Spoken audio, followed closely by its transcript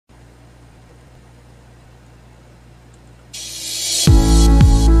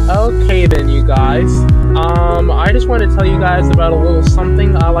Okay then, you guys. I just want to tell you guys about a little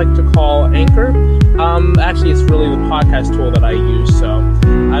something I like to call Anchor. Actually, it's really the podcast tool that I use, so,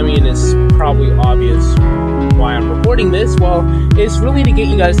 I mean, it's probably obvious why I'm recording this. Well, it's really to get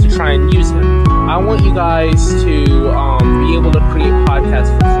you guys to try and use it. I want you guys to be able to create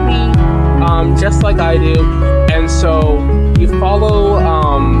podcasts for free, just like I do. And so you follow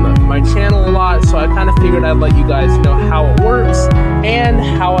my channel a lot, so I kind of figured I'd let you guys know how it works and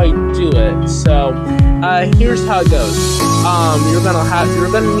how I do it. So here's how it goes. You're gonna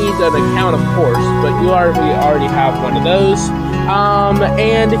need an account, of course, but you already have one of those.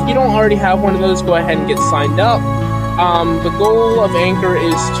 And if you don't already have one of those, go ahead and get signed up. The goal of Anchor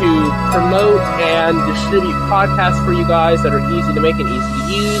is to promote and distribute podcasts for you guys that are easy to make and easy to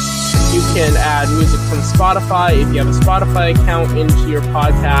use. You can add music from Spotify if you have a Spotify account into your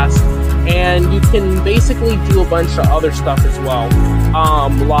podcast, and you can basically do a bunch of other stuff as well,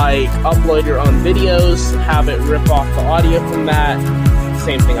 like upload your own videos, have it rip off the audio from that,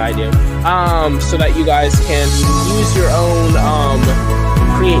 same thing I do, so that you guys can use your own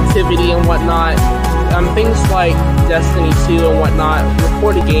creativity and whatnot. Things like Destiny 2 and whatnot,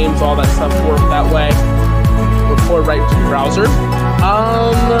 recorded games, all that stuff work that way. Record right to the browser.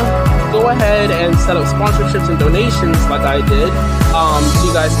 Go ahead and set up sponsorships and donations like I did, so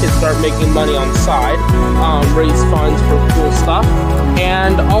you guys can start making money on the side, raise funds for cool stuff.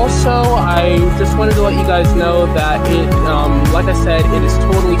 And also, I just wanted to let you guys know that it, like I said, it is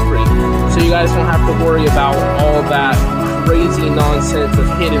totally free, so you guys don't have to worry about all that crazy nonsense of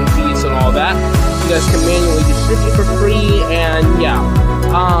hidden fees and all that. You guys can manually distribute for free, and yeah,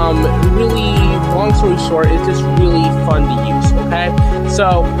 really, long story short, it's just really fun to use, okay?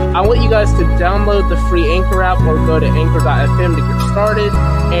 So, I want you guys to download the free Anchor app or go to anchor.fm to get started,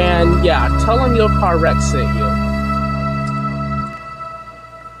 and yeah, tell them Your Car Wreck sent you.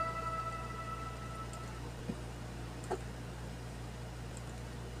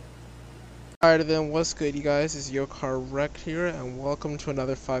 Alright then, what's good you guys, it's Your Car Wreck here, and welcome to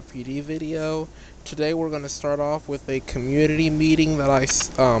another FivePD video. Today we're going to start off with a community meeting that I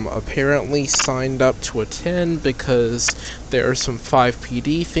apparently signed up to attend because there are some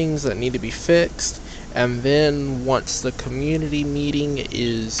FivePD things that need to be fixed, and then once the community meeting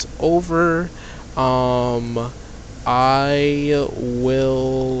is over, I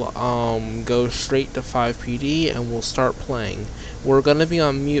will go straight to FivePD and we'll start playing. We're gonna be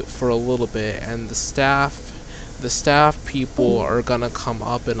on mute for a little bit, and the staff people are gonna come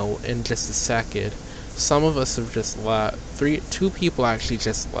up in just a second. Some of us have just left. Two people actually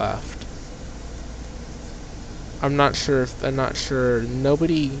just left. I'm not sure.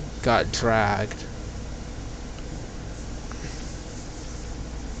 Nobody got dragged.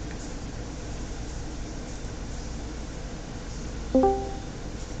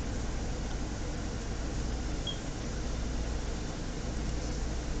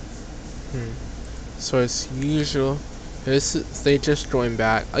 So it's usual. They just joined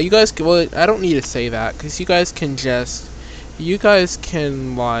back. You guys, well, I don't need to say that because you guys can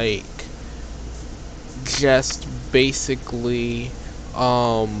like just basically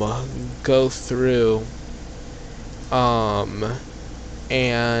go through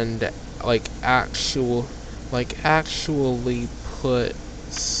and actually put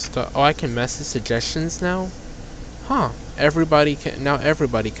stuff. Oh, I can message suggestions now? Huh. Everybody can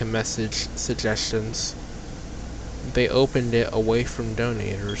message suggestions. They opened it away from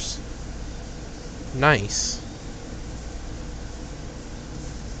donators. Nice.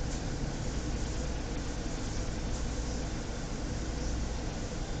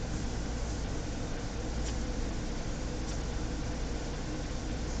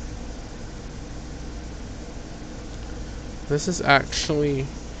 It's actually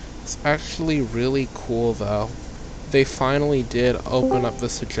really cool though. They finally did open up the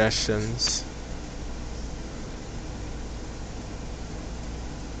suggestions.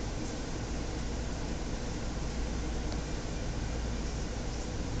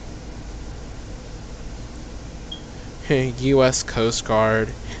 U.S. Coast Guard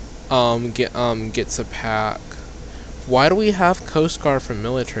gets a pack. Why do we have Coast Guard for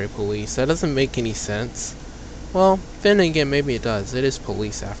military police? That doesn't make any sense. Well, then again, maybe it does. It is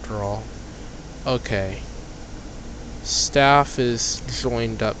police after all. Okay. Staff is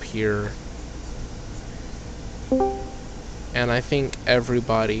joined up here. And I think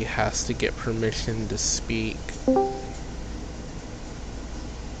everybody has to get permission to speak.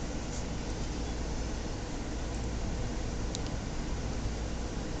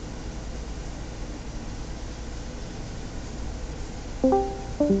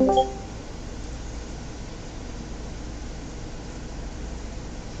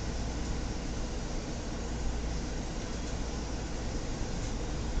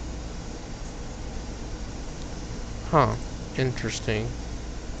 Huh. Interesting.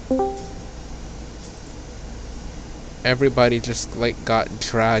 Everybody just, like, got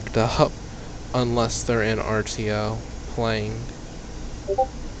dragged up unless they're in RTO playing.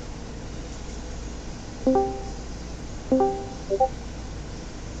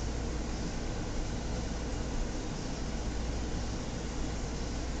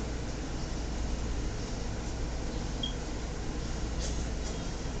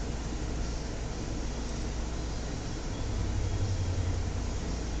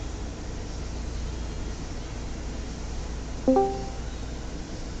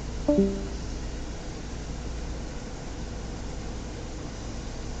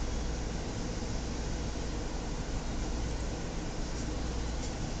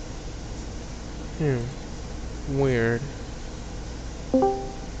 Weird.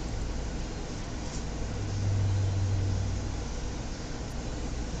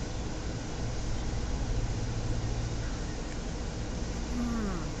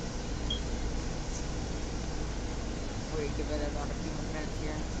 Wait, give it about a few more minutes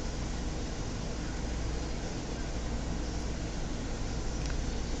here.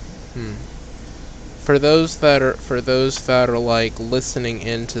 For those that are like listening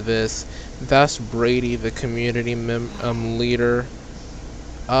into this, that's Brady, the community leader.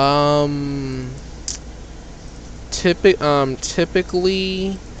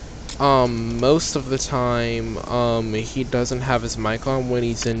 Typically, most of the time, he doesn't have his mic on when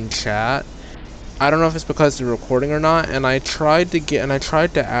he's in chat. I don't know if it's because he's recording or not, and I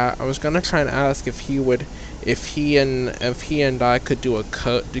was gonna try and ask if he and I could do a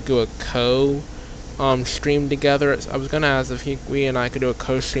co stream together. I was gonna ask if we and I could do a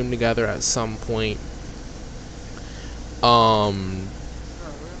co-stream together at some point.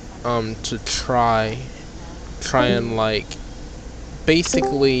 To try and, like,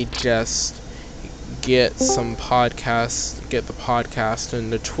 basically just get the podcast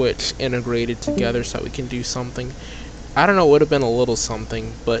and the Twitch integrated together so that we can do something. I don't know, it would have been a little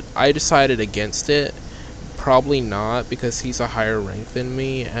something, but I decided against it. Probably not, because he's a higher rank than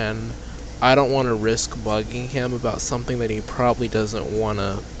me, and I don't want to risk bugging him about something that he probably doesn't want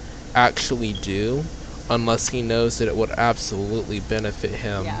to actually do, unless he knows that it would absolutely benefit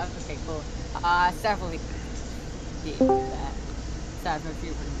him. Yeah, okay, cool. Definitely do that. That's no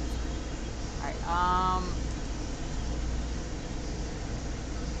fear for me. Alright,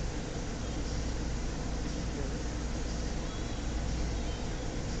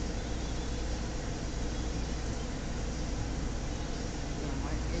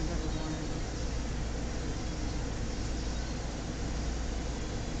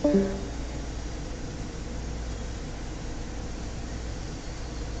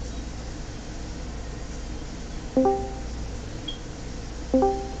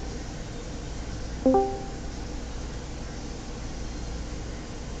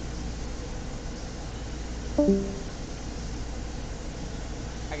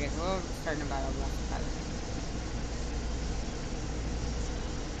 I guess we'll start in about 11.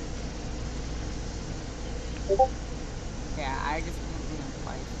 Yeah, I just can't do it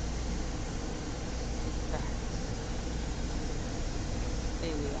twice.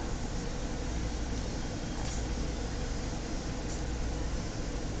 There we go.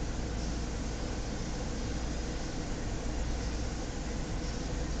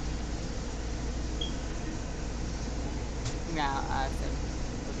 Yeah, so,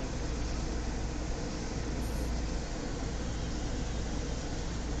 okay.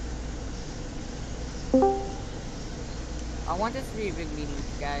 I want this to be a big meeting,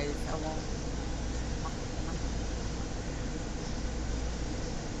 guys. I won't.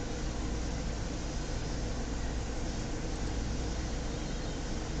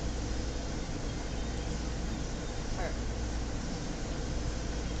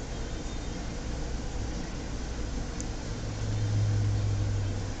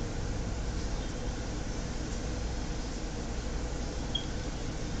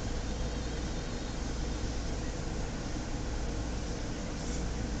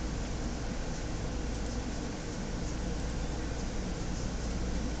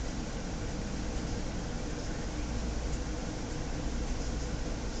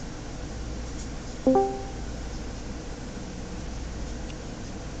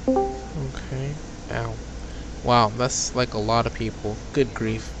 Okay. Ow. Wow, that's like a lot of people. Good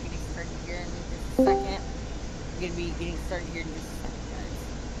grief. Getting started here in just a second. I'm gonna be getting started here in just a second, guys.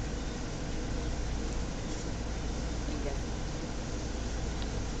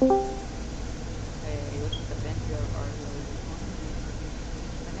 Hey, look at the bench of our little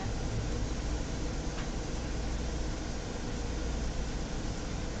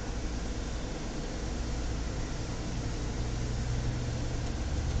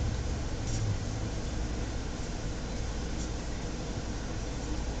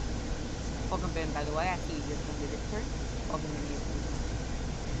Welcome Ben, by the way. I see you just from the Discord. Welcome to you.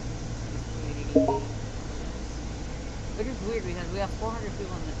 Which is weird because we have 400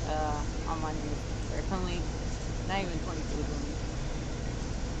 people in online in this Discord. It's only not even 20 people doing it.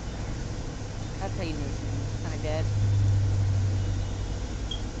 That's how you know it's kind of dead.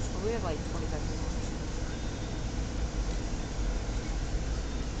 Well, we have like 25 people.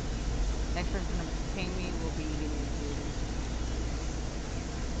 Next person to ping me will be eating food.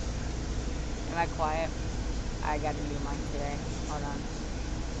 Am I quiet? I got a new mic today. Hold on.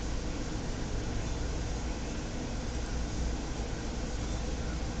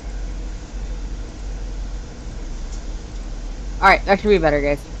 Alright, that should be better,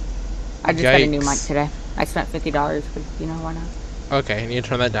 guys. I just got a new mic today. I spent $50 because, you know, why not? Okay, I need to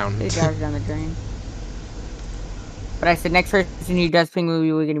turn that down. $50 down the drain. But I said, next person who does ping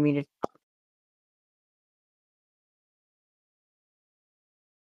me, we're going to meet it.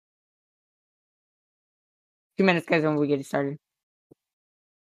 Two minutes, guys, when we get started.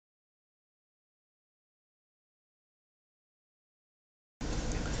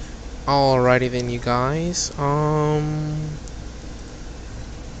 Alrighty then, you guys.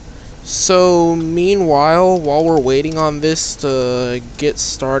 So, meanwhile, while we're waiting on this to get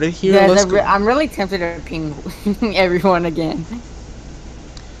started here, guys, I'm really tempted to ping everyone again.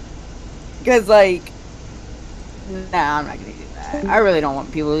 Because, like, nah, I'm not going to do that. I really don't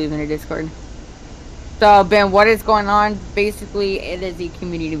want people leaving the Discord. So, Ben, what is going on? Basically, it is a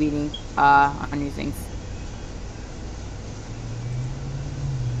community meeting on new things.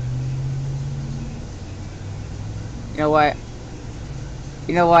 You know what?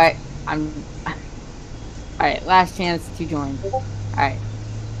 You know what? Alright, last chance to join. Alright.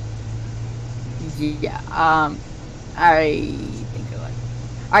 Yeah, I think I like.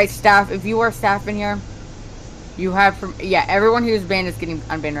 Alright, staff, if you are staff in here, you have yeah, everyone who's banned is getting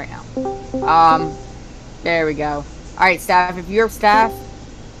unbanned right now. There we go. Alright, staff, if you are staff,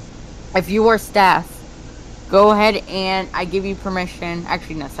 go ahead and I give you permission.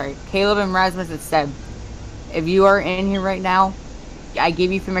 Actually, no, sorry. Caleb and Rasmus and Seb. If you are in here right now, I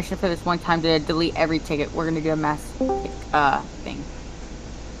gave you permission for this one time to delete every ticket. We're gonna do a mass thing.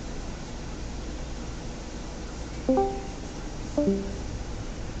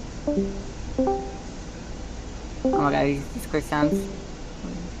 Oh my god, these quick sounds.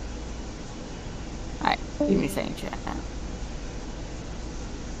 Alright, give me a second, chat.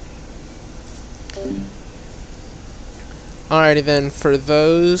 Alrighty then, for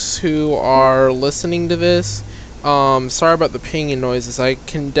those who are listening to this, sorry about the pinging noises. I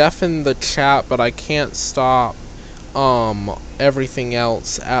can deafen the chat, but I can't stop everything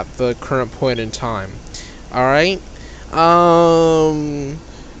else at the current point in time. Alright?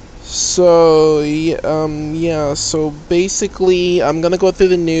 So yeah, so basically I'm gonna go through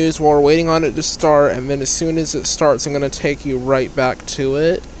the news while we're waiting on it to start, and then as soon as it starts I'm gonna take you right back to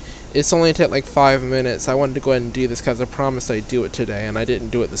it. It's only take like 5 minutes. I wanted to go ahead and do this because I promised I'd do it today, and I didn't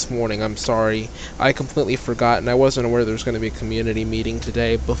do it this morning. I'm sorry. I completely forgot, and I wasn't aware there was going to be a community meeting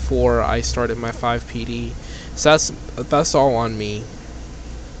today before I started my FivePD. So that's all on me.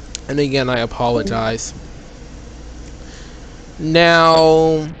 And again, I apologize.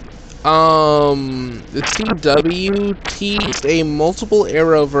 Now, the CW teased a multiple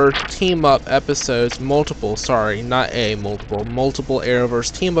Arrowverse team-up episodes, multiple Arrowverse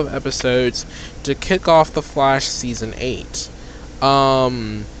team-up episodes to kick off the Flash Season 8.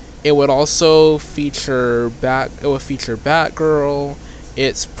 It would also feature Batgirl.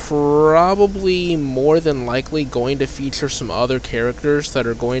 It's probably more than likely going to feature some other characters that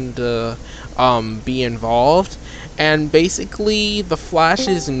are going to be involved. And basically, the Flash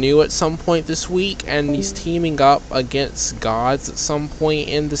is new at some point this week, and he's teaming up against gods at some point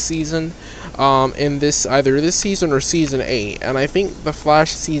in the season. In this, either this season or Season 8. And I think the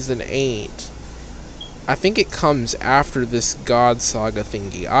Flash Season 8, I think it comes after this God Saga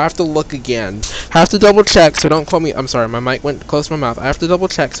thingy. I have to look again. I have to double check, so don't quote me. I'm sorry, my mic went close to my mouth. I have to double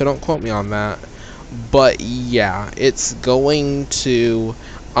check, so don't quote me on that. But yeah, it's going to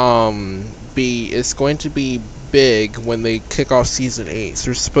be big when they kick off Season 8. So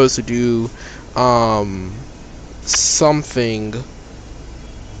they're supposed to do something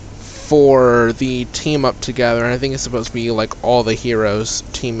for the team up together, and I think it's supposed to be like all the heroes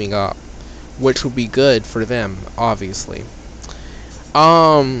teaming up, which would be good for them, obviously.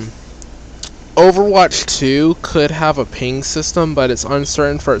 Overwatch 2 could have a ping system, but it's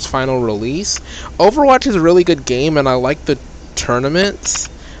uncertain for its final release. Overwatch is a really good game, and I like the tournaments.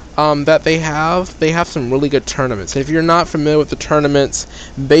 that they have some really good tournaments. If you're not familiar with the tournaments,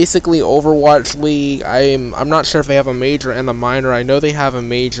 basically Overwatch League, I'm not sure if they have a major and a minor. I know they have a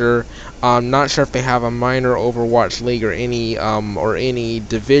major. I'm not sure if they have a minor Overwatch League or any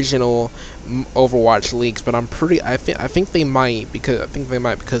divisional Overwatch leagues, but I think they might,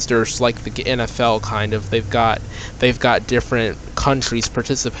 because there's like the NFL kind of. They've got different countries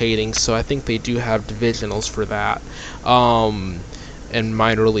participating, so I think they do have divisionals for that. And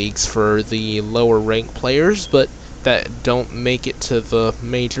minor leagues for the lower ranked players, but that don't make it to the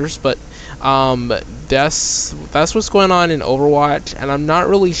majors. But that's what's going on in Overwatch, and I'm not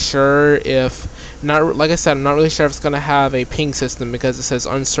really sure if I'm not really sure if it's gonna have a ping system, because it says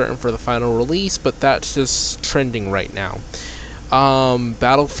uncertain for the final release, but that's just trending right now.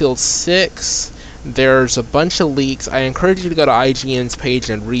 Battlefield 6. There's a bunch of leaks. I encourage you to go to IGN's page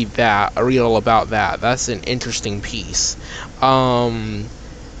and read all about that. That's an interesting piece. And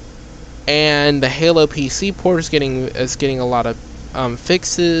the Halo PC port is getting a lot of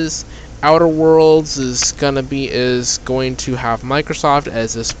fixes. Outer Worlds is going to have Microsoft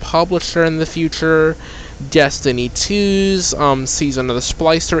as its publisher in the future. Destiny 2's Season of the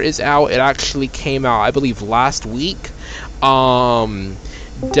Splicer is out. It actually came out, I believe, last week.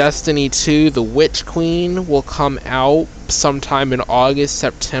 Destiny 2, The Witch Queen, will come out sometime in August,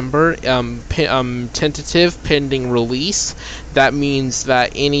 September. Tentative pending release. That means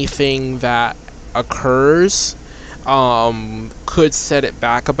that anything that occurs could set it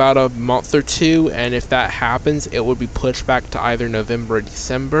back about a month or two, and if that happens, it would be pushed back to either November or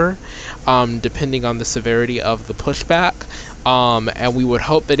December, depending on the severity of the pushback. And we would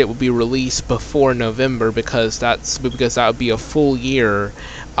hope that it would be released before November, because that would be a full year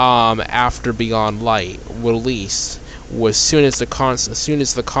after Beyond Light released. As soon as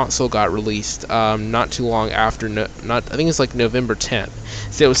the console got released, not too long after, I think it's like November 10th.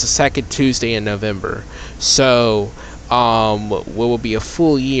 So it was the second Tuesday in November. So it will be a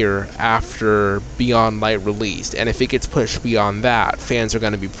full year after Beyond Light released, and if it gets pushed beyond that, fans are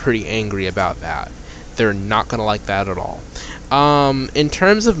going to be pretty angry about that. They're not going to like that at all. In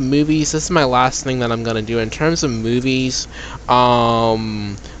terms of movies, this is my last thing that I'm going to do. In terms of movies,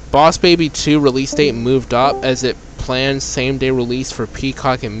 Boss Baby 2 release date moved up as it planned same-day release for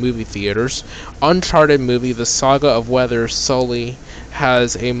Peacock and movie theaters. Uncharted movie, The Saga of Whether Sully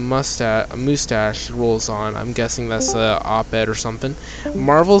has a mustache rolls on. I'm guessing that's a op-ed or something.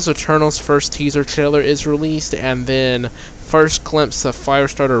 Marvel's Eternals first teaser trailer is released, and then first glimpse of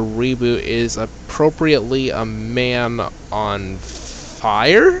Firestarter reboot is appropriately a man on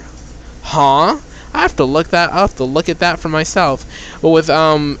fire? Huh? I have to look at that for myself. But with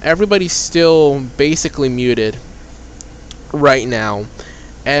everybody still basically muted right now,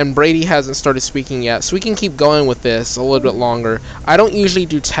 and Brady hasn't started speaking yet, so we can keep going with this a little bit longer. I don't usually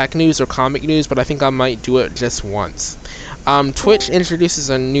do tech news or comic news, but I think I might do it just once. Twitch introduces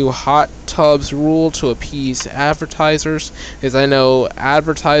a new hot tubs rule to appease advertisers, because I know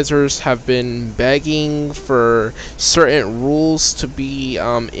advertisers have been begging for certain rules to be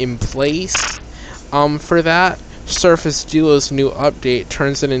in place. For that, Surface Duo's new update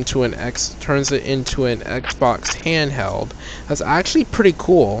turns it into an Xbox handheld. That's actually pretty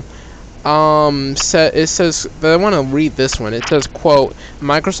cool. It says, I want to read this one. It says, quote,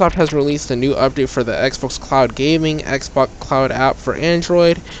 Microsoft has released a new update for the Xbox Cloud Gaming Xbox Cloud app for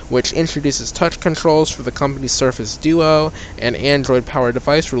Android, which introduces touch controls for the company's Surface Duo, an Android-powered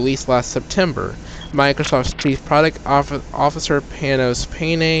device released last September. Microsoft's Chief Product Officer Panos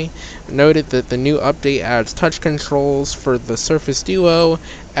Panay noted that the new update adds touch controls for the Surface Duo,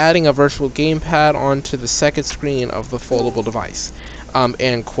 adding a virtual gamepad onto the second screen of the foldable device.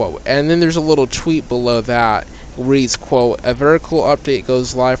 End quote. And then there's a little tweet below that reads, quote, a very cool update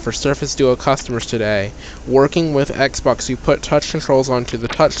goes live for Surface Duo customers today. Working with Xbox, you put touch controls onto the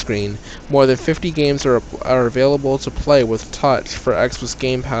touchscreen. More than 50 games are available to play with touch for Xbox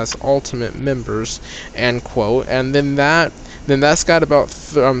Game Pass Ultimate members, end quote. And then that's got about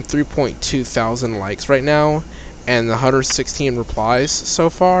 3.2 thousand likes right now, and 116 replies so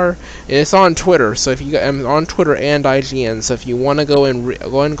far. And it's on Twitter, so if you on Twitter and IGN, so if you want to go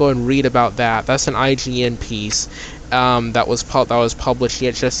and read about that, that's an IGN piece that was published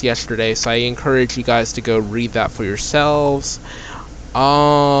just yesterday. So I encourage you guys to go read that for yourselves.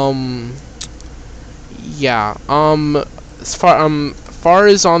 Yeah. As far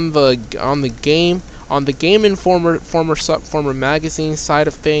as on the Game Informer magazine side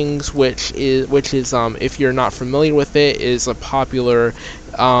of things, which is if you're not familiar with it, is a popular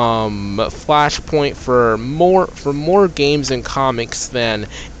Flashpoint for more games and comics than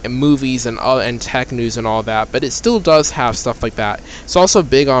movies and tech news and all that, but it still does have stuff like that. It's also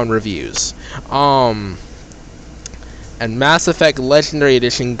big on reviews. And Mass Effect Legendary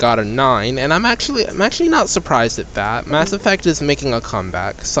Edition got a 9, and I'm actually not surprised at that. Mass Effect is making a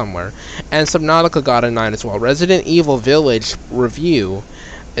comeback somewhere, and Subnautica got a 9 as well. Resident Evil Village review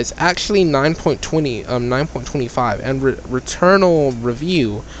is actually 9.25, and Returnal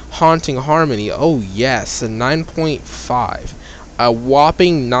review Haunting Harmony, oh yes, a 9.5, a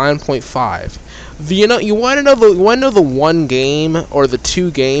whopping 9.5. You want to know the one game or the two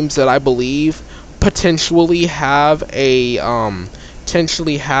games that I believe potentially have a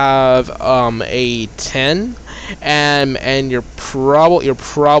 10, and you're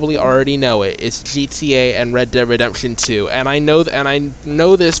probably already know it. It's GTA and Red Dead Redemption 2, and I know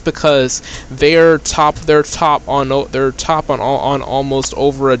this because they're top on almost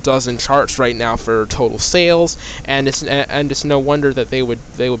over a dozen charts right now for total sales, and it's no wonder that they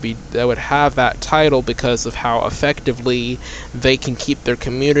would have that title because of how effectively they can keep their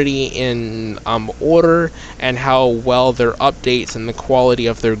community in order, and how well their updates and the quality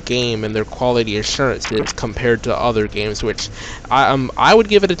of their game and their quality assurance is compared to other games, which I would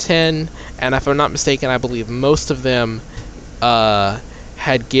give it a 10, and if I'm not mistaken, I believe most of them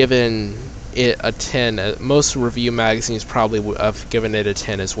had given it a 10. Most review magazines probably would have given it a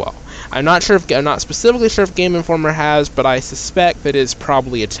 10 as well. I'm not specifically sure if Game Informer has, but I suspect that it's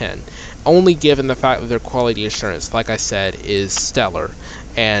probably a 10, only given the fact that their quality assurance, like I said, is stellar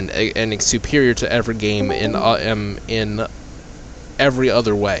and superior to every game in every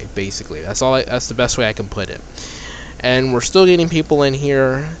other way. Basically, that's the best way I can put it. And we're still getting people in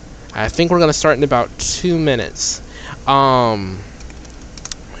here. I think we're gonna start in about 2 minutes.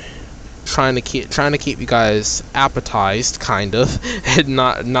 Trying to keep you guys appetized, kind of,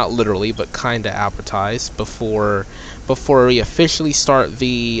 not literally, but kind of appetized before we officially start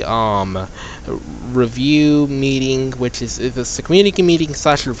the review meeting, which is a community meeting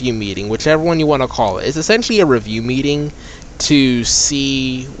 / review meeting, whichever one you want to call it. It's essentially a review meeting to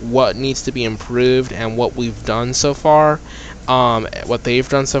see what needs to be improved and what we've done so far, what they've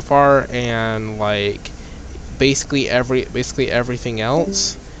done so far, and like basically everything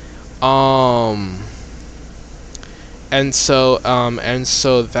else. And so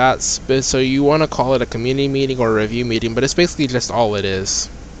you want to call it a community meeting or a review meeting, but it's basically just all it is.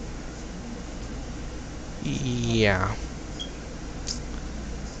 Yeah.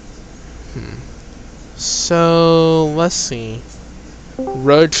 So let's see.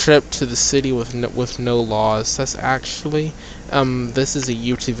 Road trip to the city with no laws. That's actually this is a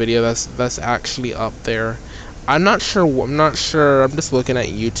YouTube video that's actually up there. I'm not sure. I'm just looking at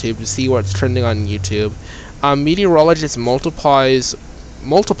YouTube to see what's trending on YouTube. Meteorologist multiplies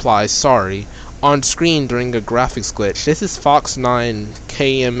on screen during a graphics glitch. This is Fox 9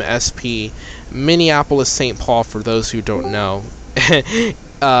 KMSP, Minneapolis St. Paul, for those who don't know.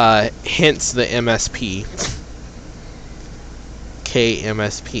 Hence the MSP.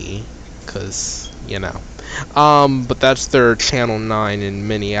 KMSP, because, you know. But that's their Channel 9 in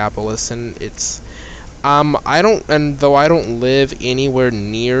Minneapolis, and it's... though I don't live anywhere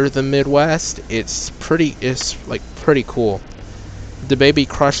near the Midwest, it's pretty cool. The baby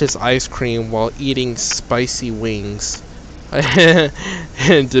crushes ice cream while eating spicy wings.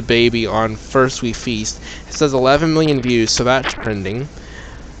 The baby on First We Feast. It says 11 million views, so that's trending.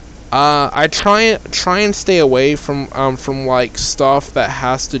 I try and stay away from like stuff that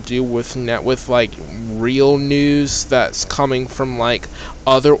has to do with like real news that's coming from like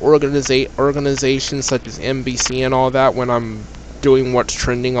other organizations such as NBC and all that when I'm doing what's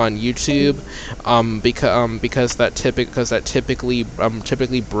trending on YouTube, because that typically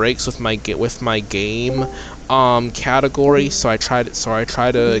breaks with my game category, so I try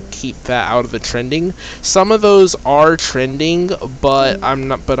to keep that out of the trending. Some of those are trending, but I'm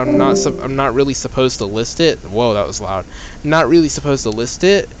not really supposed to list it. Whoa, that was loud. Not really supposed to list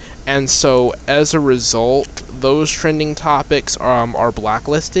it, and so as a result, those trending topics are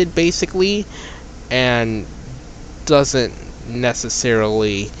blacklisted basically, and doesn't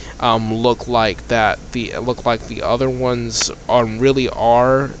necessarily look like the other ones really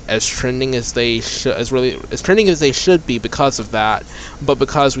are as trending as they should be because of that. But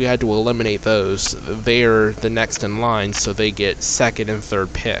because we had to eliminate those, they're the next in line, so they get second and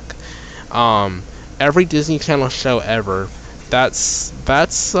third pick. Every Disney Channel show ever, that's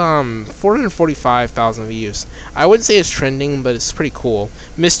 445,000 views. I wouldn't say it's trending, but it's pretty cool.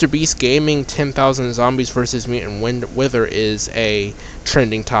 Mr. Beast Gaming 10,000 Zombies vs. Mutant Wither is a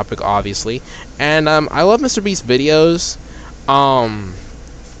trending topic, obviously. And I love Mr. Beast videos.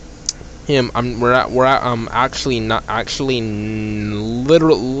 we're at actually not actually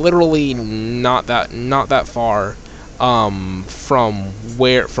literally not that far from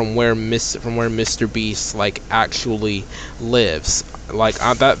where Mr. Beast like actually lives. Like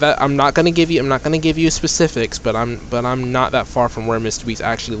that I'm not gonna give you specifics, but I'm not that far from where Mr. Beast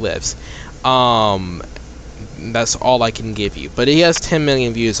actually lives. That's all I can give you. But he has 10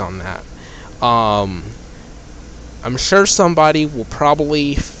 million views on that. I'm sure somebody will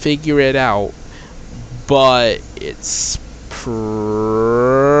probably figure it out, but it's probably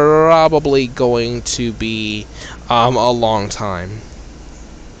going to be a long time.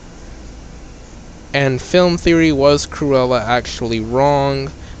 And Film Theory was Cruella actually wrong.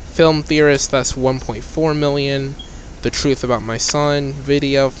 Film Theorist, that's 1.4 million. The Truth About My Son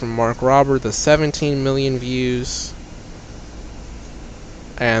video from Mark Robert, the 17 million views.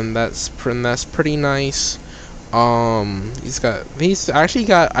 And that's pretty nice. He's actually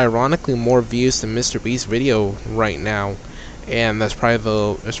got ironically more views than Mr. Beast's video right now, and that's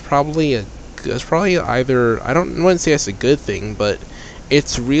probably either, I wouldn't say it's a good thing, but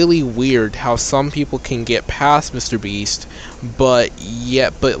it's really weird how some people can get past Mr. Beast, but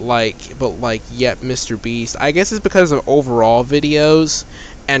yet Mr. Beast, I guess it's because of overall videos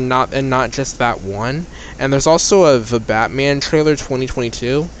and not just that one. And there's also the Batman trailer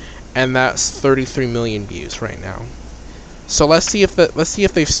 2022. And that's 33 million views right now. So let's see if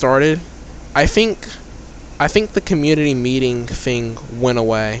they've started. I think the community meeting thing went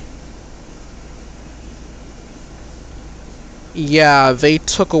away. Yeah, they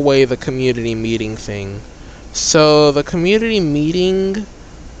took away the community meeting thing. So the community meeting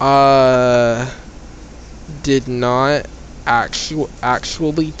did not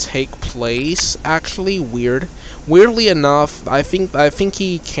actually take place. Actually, weirdly enough, I think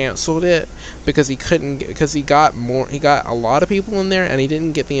he canceled it because he got a lot of people in there, and he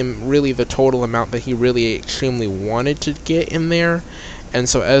didn't get the total amount that he really extremely wanted to get in there. And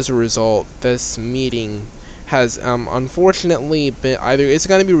so as a result, this meeting has unfortunately been either it's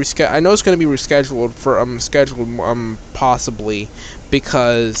going to be rescheduled. I know it's going to be rescheduled possibly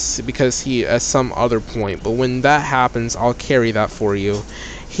because he at some other point. But when that happens, I'll carry that for you.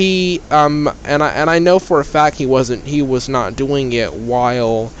 He and I know for a fact he was not doing it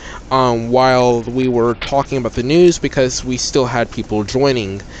while we were talking about the news, because we still had people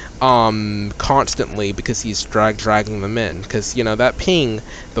joining constantly, because he's dragging them in, because that ping,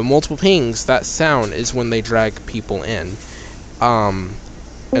 the multiple pings, that sound is when they drag people in,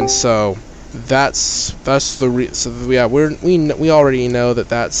 and so that's we already know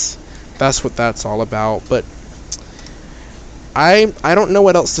that's what that's all about. But I don't know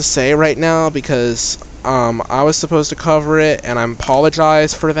what else to say right now, because I was supposed to cover it, and I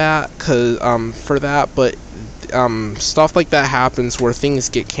apologize for that, but stuff like that happens where things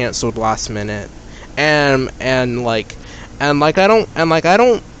get canceled last minute, and I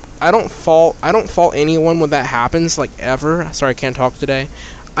don't fault anyone when that happens, like, ever. Sorry, I can't talk today.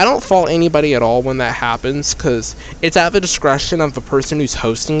 I don't fault anybody at all when that happens, because it's at the discretion of the person who's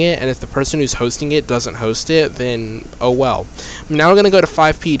hosting it, and if the person who's hosting it doesn't host it, then oh well. Now we're gonna go to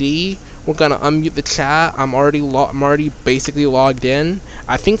FivePD. We're gonna unmute the chat. I'm already basically logged in.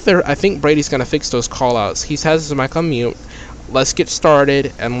 I think Brady's gonna fix those callouts. He has his mic on mute. Let's get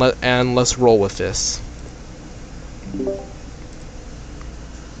started and let's roll with this.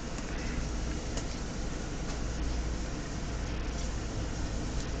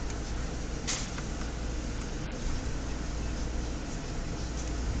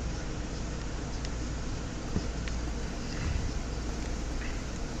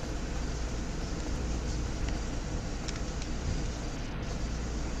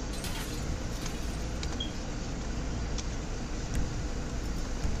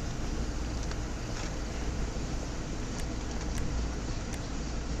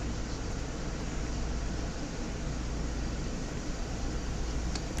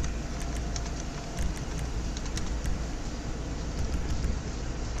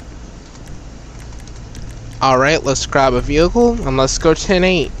 Alright, let's grab a vehicle and let's go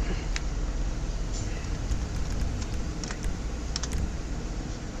 10-8.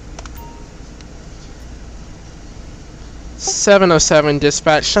 (707)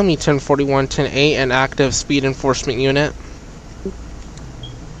 dispatch, show me 1041 10-8, an active speed enforcement unit.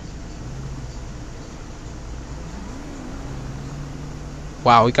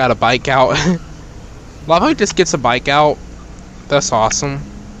 Wow, we got a bike out. Love how he just gets a bike out. That's awesome.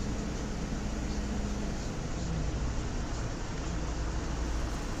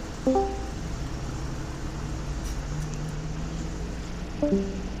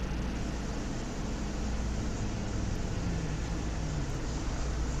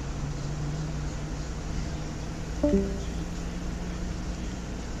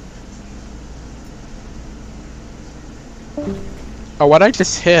 Oh, what'd I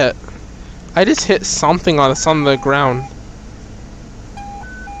just hit? I just hit something on the ground.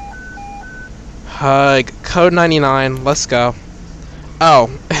 Hug. Code 99. Let's go. Oh.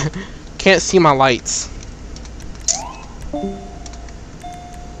 Can't see my lights.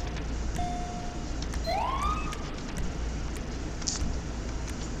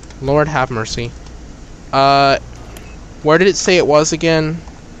 Lord have mercy. Where did it say it was again?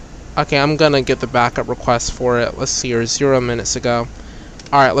 Okay, I'm gonna get the backup request for it. Let's see here, 0 minutes ago.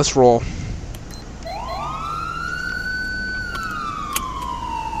 Alright, let's roll.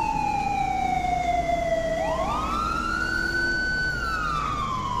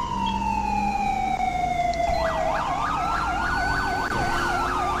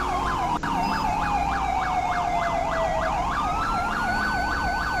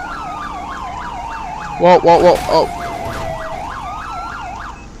 Whoa, whoa, whoa, oh.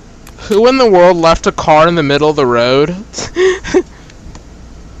 Who in the world left a car in the middle of the road?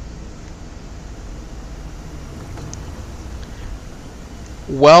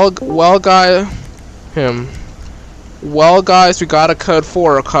 Well, guys, we got a code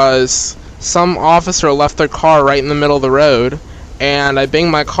 4 because some officer left their car right in the middle of the road, and I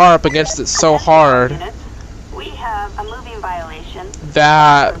banged my car up against it so hard We have a moving violation.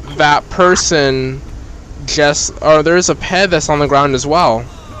 that person there's a ped that's on the ground as well,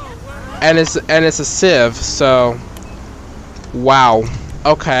 and it's a civ. So, wow.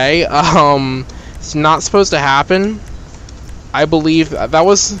 Okay. It's not supposed to happen. I believe that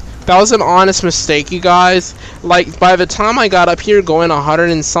was an honest mistake, you guys. Like, by the time I got up here going 100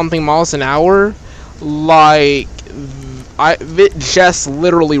 and something miles an hour, like, it just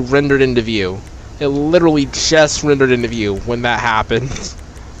literally rendered into view. It literally just rendered into view when that happened.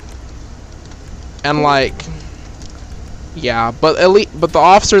 And like, yeah, but the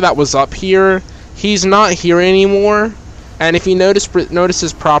officer that was up here, he's not here anymore. And if you notice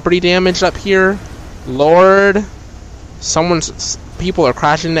his property damage up here, Lord, people are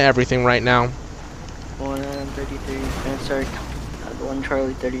crashing into everything right now. 133, sorry, 1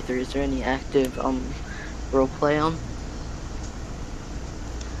 Charlie 33. Is there any active roleplay on?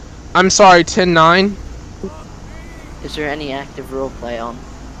 I'm sorry, 10-9. Is there any active roleplay on?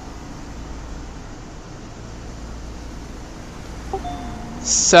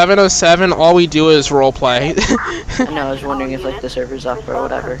 707, all we do is roleplay. I know, I was wondering if like the server's up or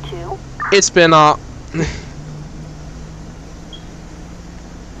whatever. It's been up. I'm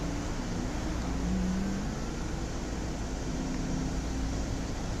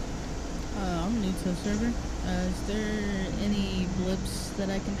new to the server. Is there any blips that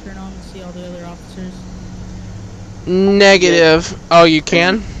I can turn on to see all the other officers? Negative. Oh, you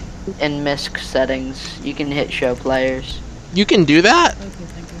can? In MISC settings, you can hit show players. You can do that? Okay,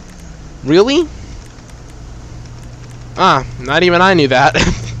 thank you. Really? Ah, not even I knew that.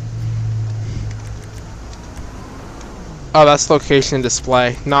 Oh, that's location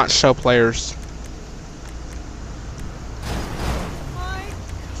display, not show players.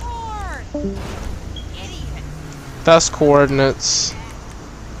 That's coordinates.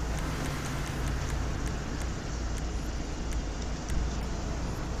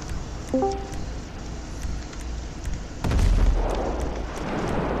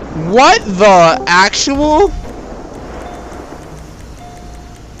 What the actual?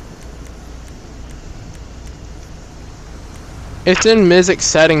 It's in music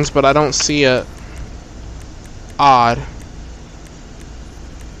settings, but I don't see it. Odd.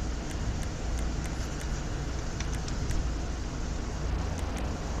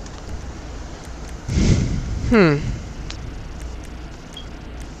 Hmm.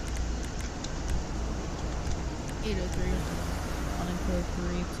 On code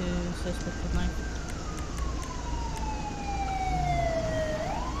 3 to suspect with knife.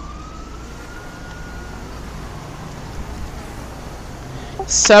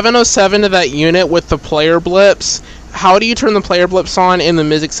 707 to that unit with the player blips. How do you turn the player blips on in the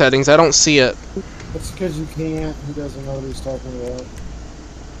music settings? I don't see it. It's because you can't. He doesn't know what he's talking about.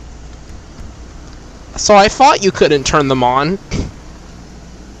 So I thought you couldn't turn them on.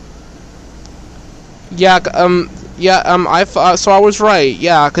 Yeah, so I was right.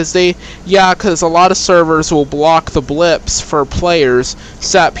 Yeah, because a lot of servers will block the blips for players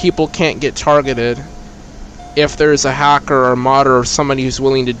so that people can't get targeted. If there's a hacker or modder or somebody who's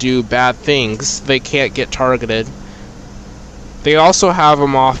willing to do bad things, they can't get targeted. They also have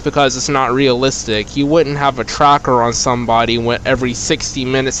them off because it's not realistic. You wouldn't have a tracker on somebody every 60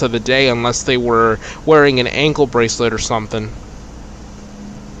 minutes of the day unless they were wearing an ankle bracelet or something.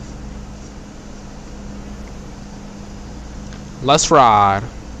 Let's ride.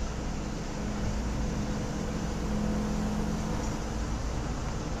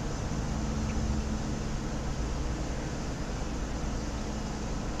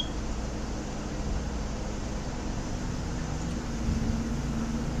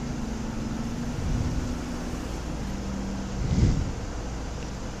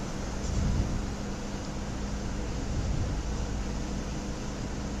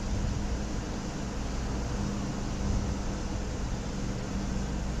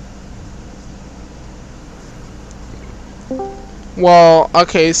 Well,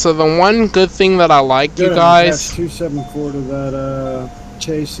 okay, so the one good thing that I like, you guys... 274 to that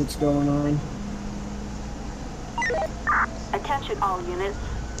chase that's going on. Attention all units.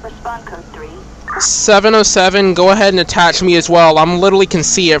 Respond code 3. 707, go ahead and attach me as well. I'm literally can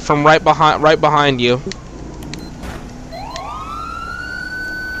see it from right behind you.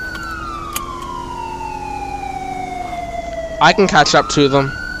 I can catch up to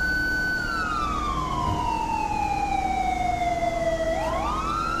them.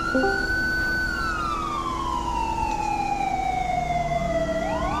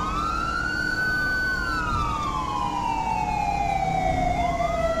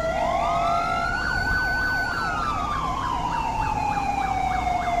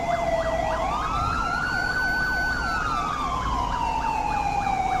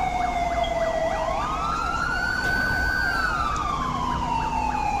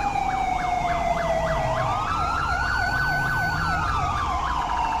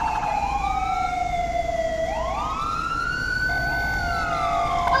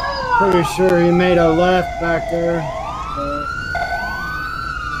 Pretty sure he made a left back there.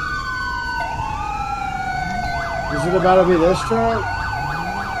 Is it about to be this truck?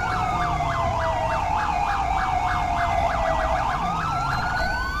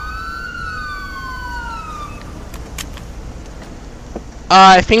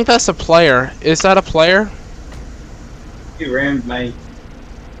 I think that's a player. Is that a player? He rammed me.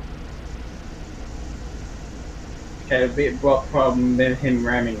 Had a bit block problem than him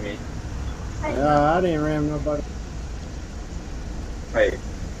ramming me. I didn't ram nobody. Wait.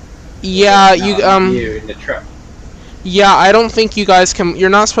 Yeah, no, you in the truck. Yeah, I don't think you guys can.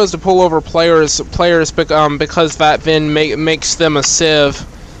 You're not supposed to pull over players, because that then makes them a civ.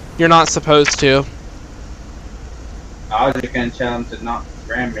 You're not supposed to. I was just gonna tell him to not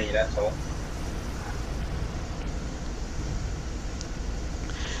ram me. That's all.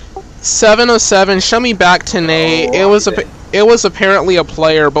 707, show me back to Nate. Oh, It was apparently a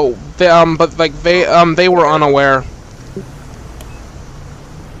player, but they were unaware.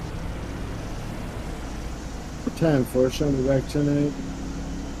 10-4, show me back to Nate.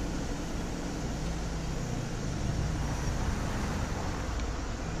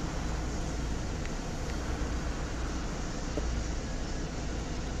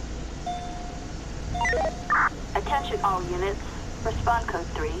 Attention all units. Respond code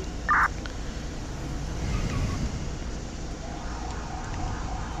 3.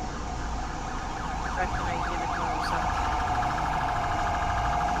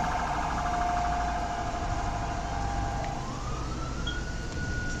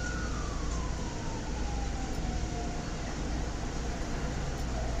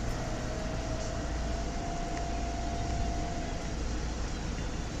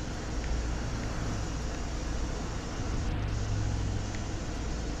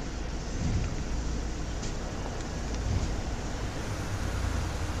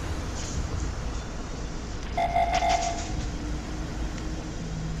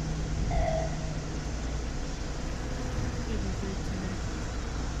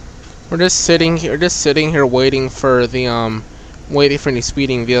 We're just sitting here waiting for any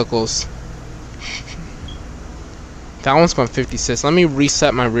speeding vehicles. That one's going 56. Let me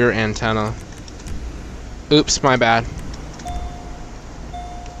reset my rear antenna. Oops, my bad.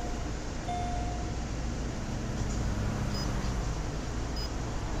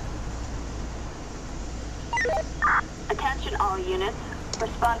 Attention all units.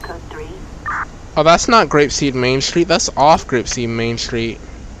 Respond code 3. Oh, that's not Grapeseed Main Street. That's off Grapeseed Main Street.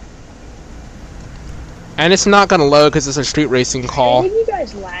 And it's not gonna load because it's a street racing call. Are you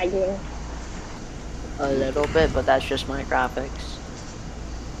guys lagging? A little bit, but that's just my graphics.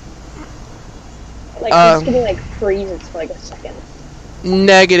 Like, it's getting like freezes for like a second.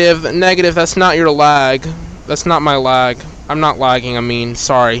 Negative. That's not your lag. That's not my lag. I'm not lagging, I mean,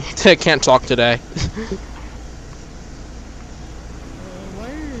 sorry. I can't talk today. Why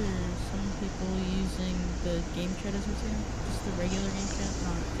are some people using the game chat as a thing? Just the regular game chat,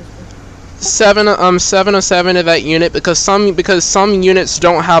 not Discord? 707 to that unit because some units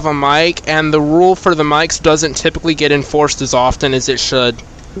don't have a mic, and the rule for the mics doesn't typically get enforced as often as it should.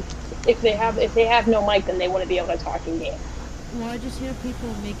 If they have no mic, then they wouldn't be able to talk in game. Well, I just hear people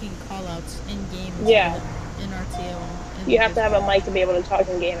making callouts in game. Yeah. In RTO. You have to have a mic to be able to talk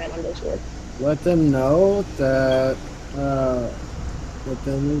in game and on Discord. Let them know that that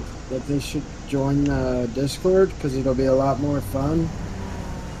they should join Discord because it'll be a lot more fun.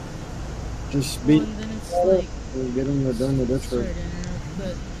 Just Well, and then it's like get them to join the Discord.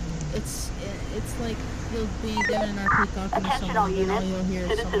 But it's like you'll be doing an RP talking to Attention all someone, and all units. you'll hear is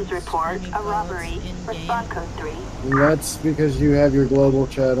Citizens someone report screaming a callouts robbery. in game. Respond code 3. And that's because you have your global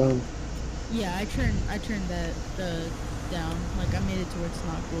chat on. Yeah, I turned that down. Like I made it to where it's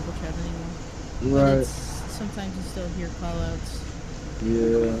not global chat anymore. But Right. it's, sometimes you still hear callouts.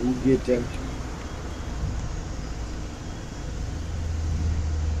 Yeah, you get them.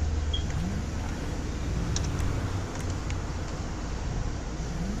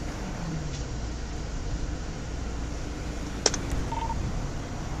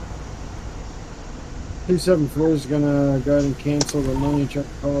 $274 is gonna go ahead and cancel the money truck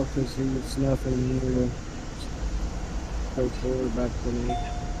call because there's nothing here. Go forward back to me.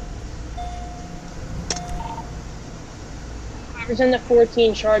 Whoever's in the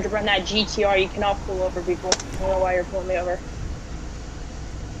 14 charge run that GTR, you cannot pull over people. I don't know why you're pulling me over.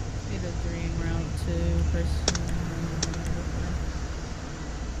 Either 3 in round 2, person.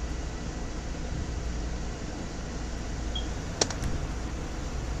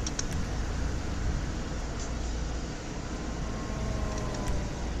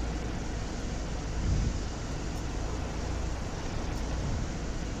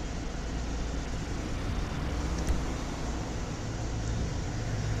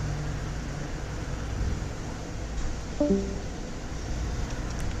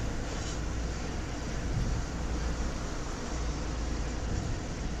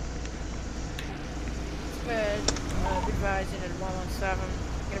 Advising at 117.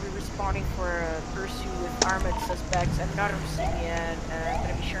 Gonna be responding for a pursuit with armored suspects. I'm not receiving yet.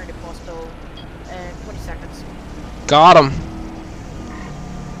 Gonna be sharing the postal in 20 seconds. Got him.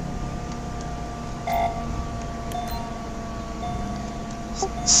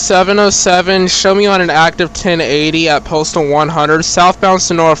 $707, show me on an active 1080 at postal 100 southbound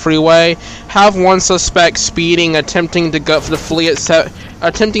Sonora Freeway. Have one suspect speeding, attempting to flee at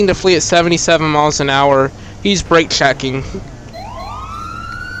 77 miles an hour. He's brake checking. Go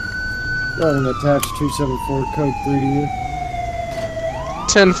ahead and attach 274 code 3 to you.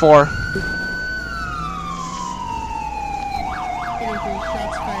 10-4.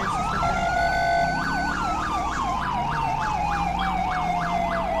 Shots fired since the back.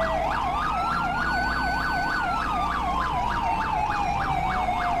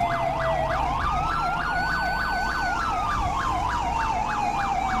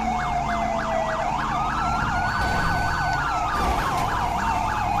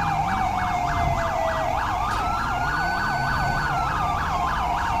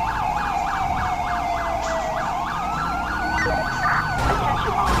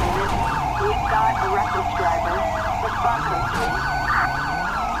 Attention all units. We've got a reckless driver. Respond code 3.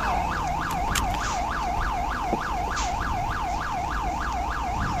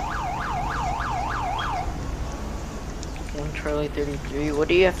 Charlie 33, what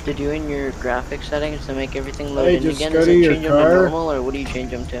do you have to do in your graphic settings to make everything load in just again? go Is to it your change them to car. normal, or what do you change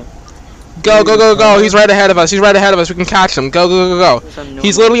them to? Go, go, go, go. He's right ahead of us. He's right ahead of us. We can catch him. Go, go, go, go.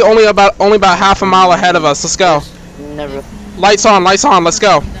 He's literally only about half a mile ahead of us. Let's go. Never. Lights on, lights on. Let's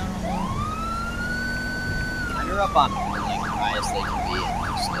go. You're up on like high as they can be, and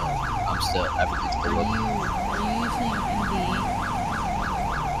I'm still everything's Are below. you using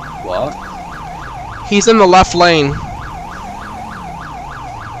What? He's in the left lane.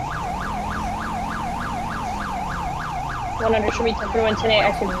 One under should be temporary one today.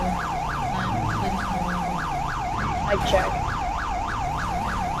 I can mic check.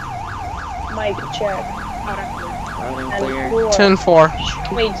 Mic check. Loud and And clear. 4.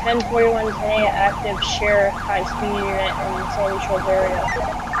 10-4. Wait, 1041 today. Active share high speed unit in Central area.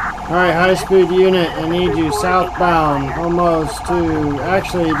 Alright, high speed unit, I need you southbound, almost to,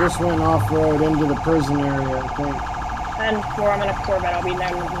 actually he just went off road into the prison area, I think. 10-4. I'm in a Corvette. I'll be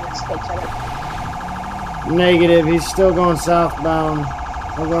down in a split second. Negative, he's still going southbound.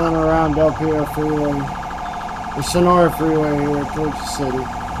 We're going around Del Pio Freeway. The Sonora Freeway here towards the city.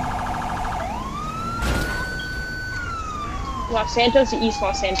 Los Santos or East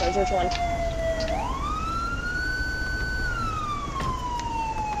Los Santos? Which one?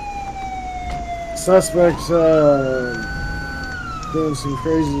 Suspects, doing some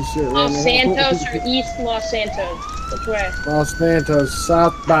crazy shit right Los now. Santos or East Los Santos? Which way? Los Santos,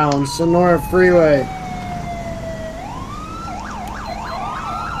 southbound, Sonora Freeway.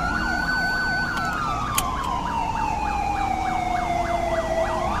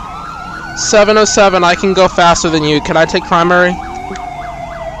 .707, I can go faster than you. Can I take primary?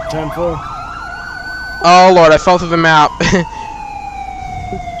 10-4. Oh lord, I fell through the map. The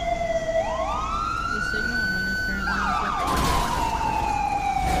signal on Winter currently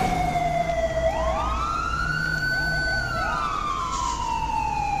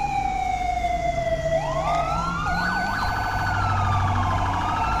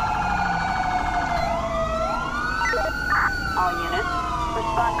All units,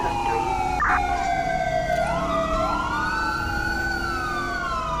 respond code 3.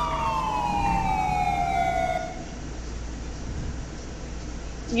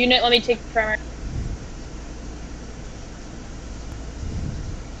 Unit, let me take primary.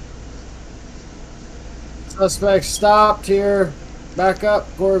 Suspect stopped here. Back up,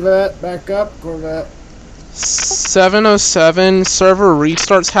 Corvette. Back up, Corvette. 707, server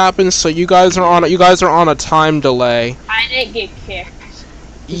restarts happen, so you guys are on a time delay. I didn't get kicked.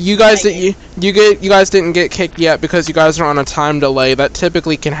 You guys didn't get kicked yet because you guys are on a time delay. That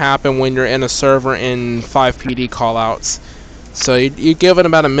typically can happen when you're in a server in FivePD callouts. So you give it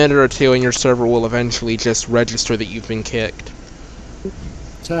about a minute or two, and your server will eventually just register that you've been kicked.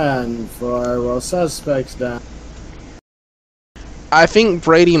 10-4. Well, suspect's down. I think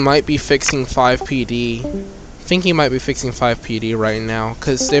Brady might be fixing FivePD. I think he might be fixing FivePD right now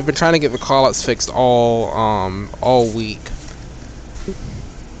because they've been trying to get the callouts fixed all week.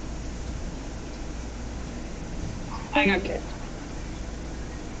 I got kicked.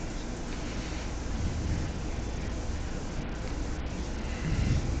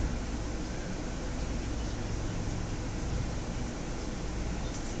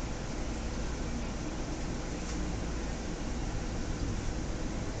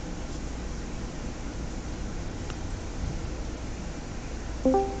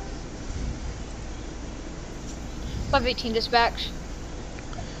 .518 dispatch.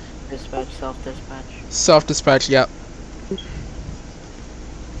 Dispatch, self-dispatch. Self-dispatch, yep.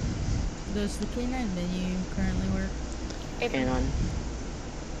 Does the K9 menu currently work? K9.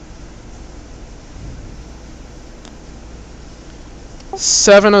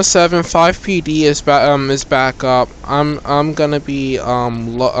 .707 FivePD is back up. I'm gonna be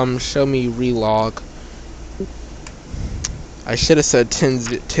show me relog. I should have said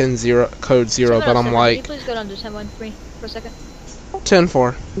 10-0 code 0, but I'm like. Can you please go down to 10-1 for a second?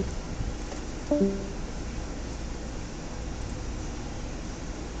 10-4.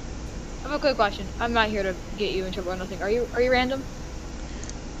 I have a quick question. I'm not here to get you in trouble or nothing. Are you random?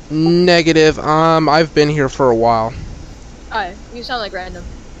 Negative. I've been here for a while. Alright, you sound like random.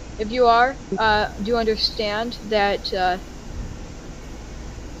 If you are, do you understand that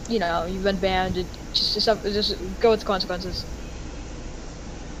you know, you've been banned? Just go with the consequences.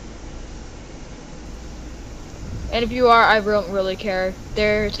 And if you are, I don't really care.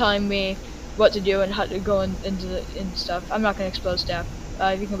 They're telling me what to do and how to go into stuff. I'm not gonna expose staff.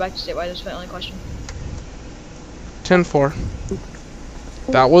 If you come back to statewide, that's my only question. 10-4.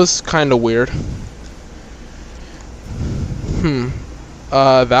 That was kind of weird.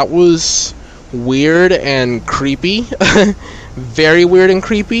 That was weird and creepy. Very weird and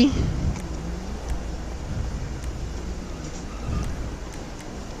creepy.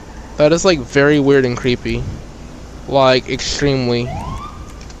 That is like very weird and creepy. Like extremely.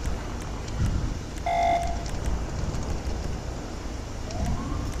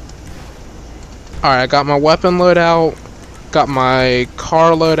 Alright, I got my weapon loadout, got my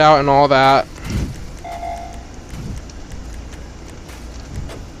car loadout and all that.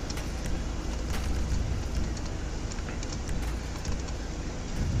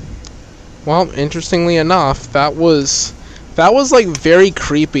 Well, interestingly enough, that was like very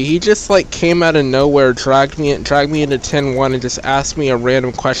creepy. He just like came out of nowhere, dragged me into 10-1 and just asked me a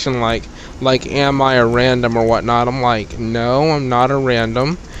random question like am I a random or whatnot. I'm like, no, I'm not a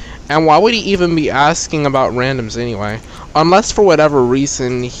random. And why would he even be asking about randoms anyway? Unless for whatever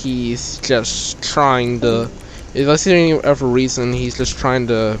reason he's just trying to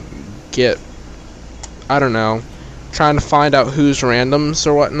get, I don't know, trying to find out who's randoms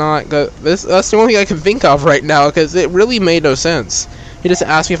or whatnot. That's the only thing I can think of right now, because it really made no sense. He just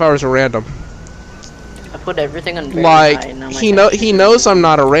asked me if I was a random. I put everything on very like, high, he knows I'm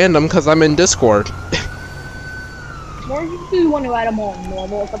not a random because I'm in Discord. Weren't you the one who had him on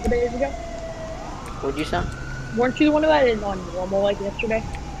normal a couple days ago? What'd you say? Weren't you the one who had it on normal like yesterday?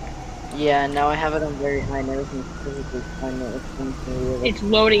 Yeah, now I have it on very high and everything's physically fine. It's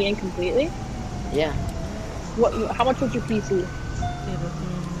loading incompletely. Yeah. What? How much was your PC?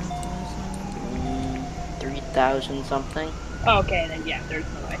 3,000 something. Oh, okay, then yeah, there's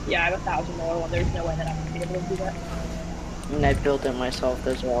no way. Yeah, I have $1,000 one. There's no way that I'm gonna be able to do that. And I built it myself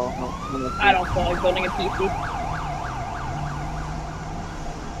as well. I don't feel like building a PC.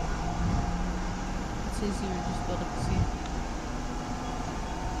 It's easier to just build a PC.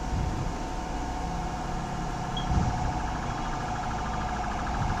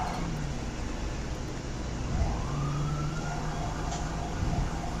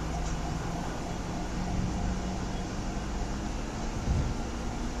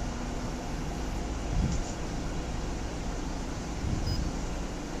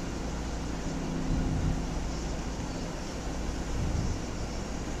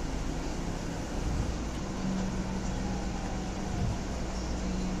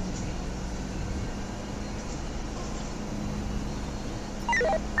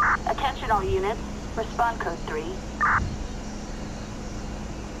 Attention all units. Respond code 3.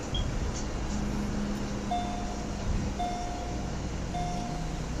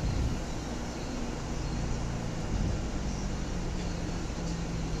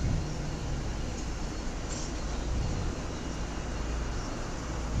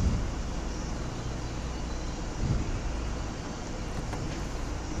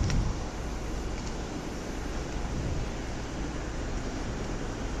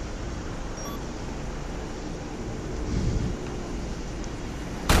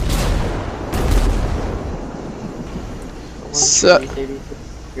 So,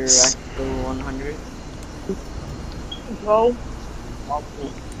 You're actually 100. Go.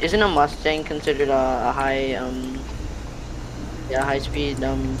 Isn't a Mustang considered a high high speed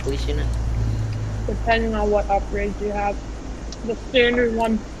police unit? Depending on what upgrades you have. The standard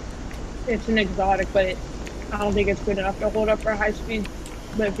one, it's an exotic, but I don't think it's good enough to hold up for high speed.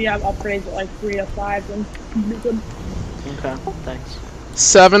 But if you have upgrades at like 3 to 5, then you'll be good. Okay, thanks.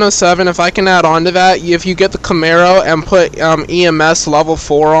 707, if I can add on to that, if you get the Camaro and put EMS level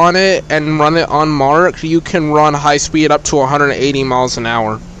 4 on it and run it unmarked, you can run high speed up to 180 miles an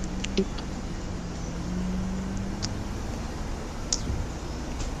hour.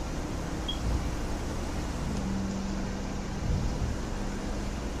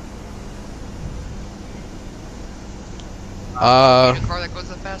 A car that goes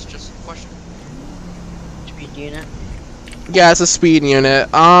that fast? Just a question. Speed unit? Yeah, it's a speed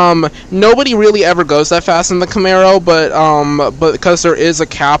unit. Nobody really ever goes that fast in the Camaro, but because there is a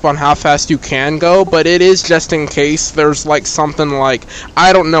cap on how fast you can go, but it is just in case there's like something like,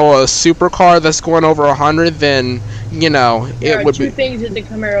 I don't know, a supercar that's going over 100, then, you know, There it are would two be... things that the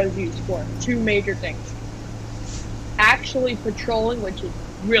Camaro is used for. Two major things. Actually patrolling, which is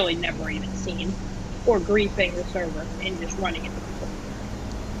really never even seen, or griefing the server and just running into people.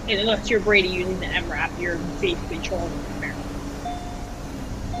 And unless you're Brady using the MRAP, you're basically trolling the Camaro.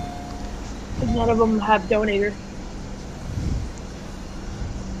 None of them have donator.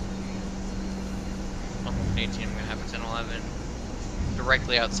 I'm 18, I'm gonna have a 1011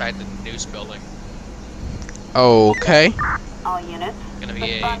 directly outside the news building. Okay. All units. Gonna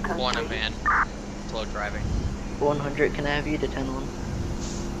be a one-man slow driving. 100, can I have you to 10-1?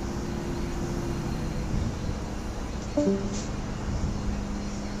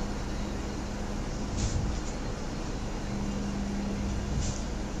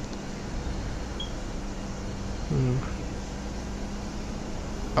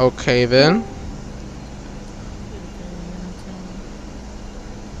 Okay then.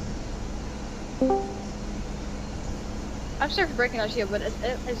 I'm sorry for breaking out to you, but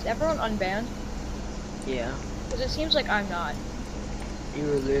is everyone unbanned? Yeah. Because it seems like I'm not. You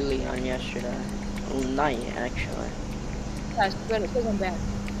were literally on yesterday. Well, not yet, actually. Yes, but it says I'm banned.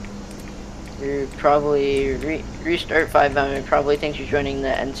 You're probably restart 5 it probably thinks you're joining the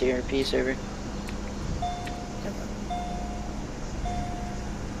NCRP server.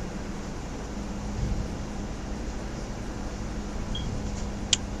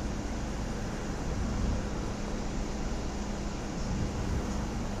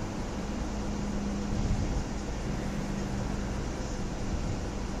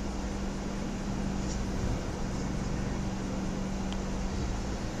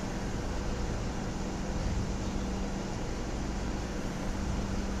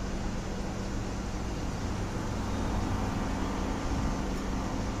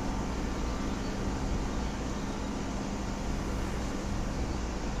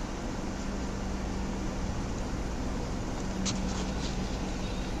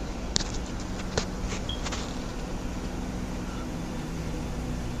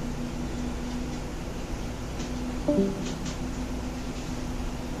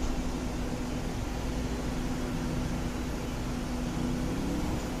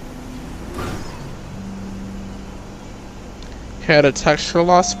 Had a texture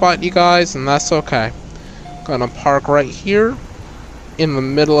loss spot, you guys, and that's okay. Gonna park right here in the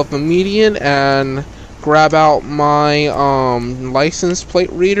middle of the median and grab out my license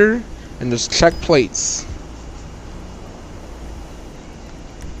plate reader and just check plates.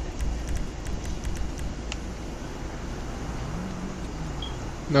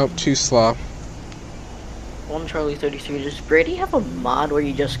 Nope, too slow. 1 Charlie 33, does Brady have a mod where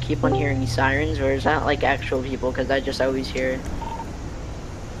you just keep on hearing sirens, or is that like actual people? Because I just always hear it.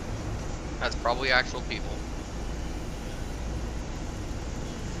 That's probably actual people.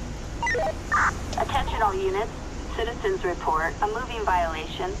 Attention all units. Citizens report a moving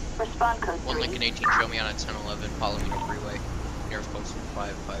violation. Respond code 3. 1 Lincoln 18, show me on a 1011 Palomino Freeway. Nearest postal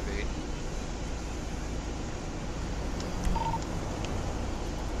 558.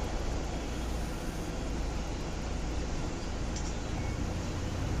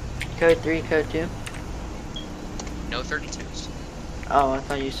 Code 3, code 2? No 32s. Oh, I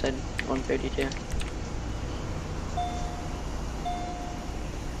thought you said 132.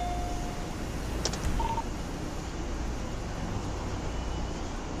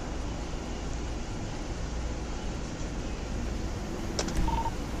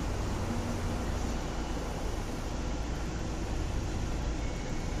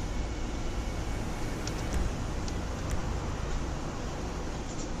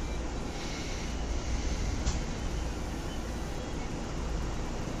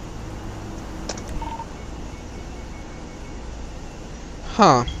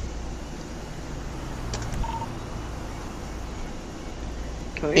 Huh.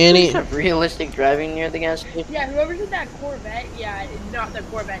 Can we please have realistic driving near the gas station? Yeah, whoever's in that Corvette, yeah, not the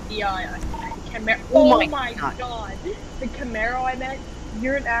Corvette, the Camaro. Oh Oh my my god. The Camaro I meant,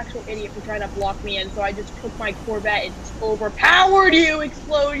 you're an actual idiot for trying to block me in, so I just took my Corvette and just overpowered you,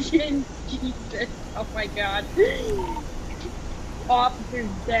 explosion! Jesus, oh my god. Officer's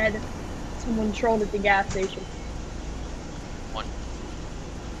dead. Someone trolled at the gas station.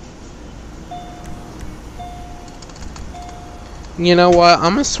 You know what?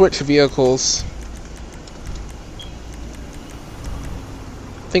 I'm gonna switch vehicles.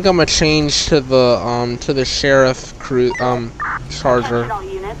 I think I'm gonna change to the sheriff charger.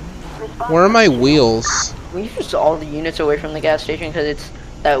 Where are my wheels? We use all the units away from the gas station because it's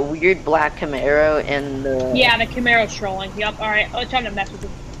that weird black Camaro and the... Yeah, the Camaro's trolling. Yup, alright. Oh, it's time to mess with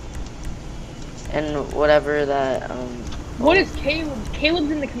him. And whatever that, What is Caleb? Caleb's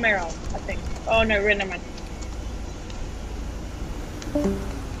in the Camaro, I think. Oh, no, never mind.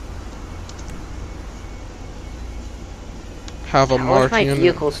 Have a mark my unit.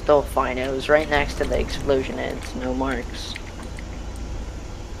 vehicle's still fine. It was right next to the explosion and it's no marks.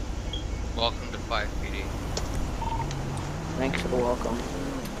 Welcome to FivePD. Thanks for the welcome.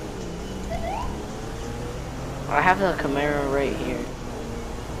 I have the Camaro right here.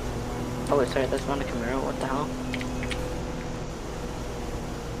 Oh wait, sorry, that's not a Camaro. What the hell?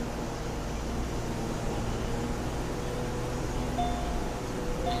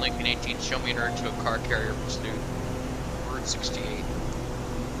 Lincoln 18, show me her into a car carrier pursuit. Route 68.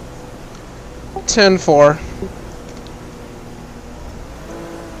 10-4.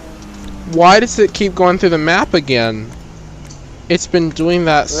 Why does it keep going through the map again? It's been doing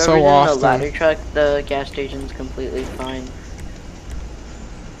that so often. The ladder truck, the gas station's completely fine.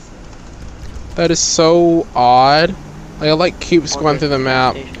 That is so odd. Like, it like keeps going through the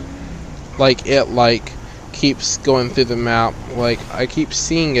map. Like it like keeps going through the map. Like I keep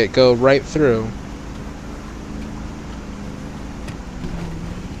seeing it go right through.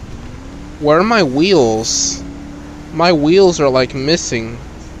 Where are my wheels? My wheels are like missing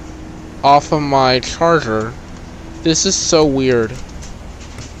off of my charger. This is so weird.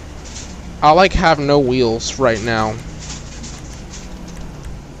 I like have no wheels right now.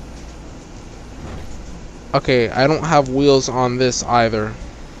 Okay, I don't have wheels on this either.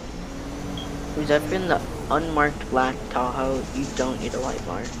 Who's ever in the unmarked black Tahoe, you don't need a light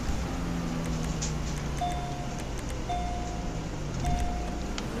bar.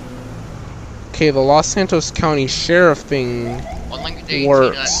 Okay, the Los Santos County Sheriff thing 1 Lincoln 18,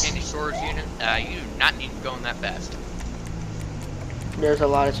 works. Sandy Shores unit, you do not need to go in that fast. There's a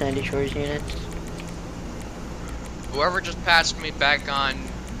lot of Sandy Shores units. Whoever just passed me back on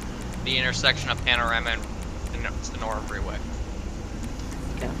the intersection of Panorama and the Nora Freeway.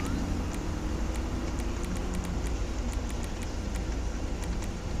 Okay.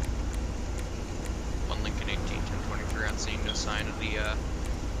 Lincoln 18, 1023 on scene, no sign of the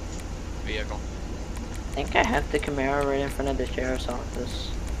vehicle. I think I have the Camaro right in front of the sheriff's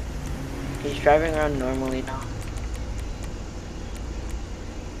office. He's driving around normally now.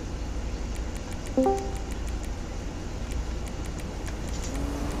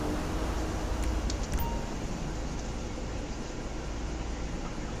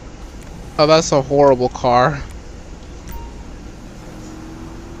 Oh, that's a horrible car.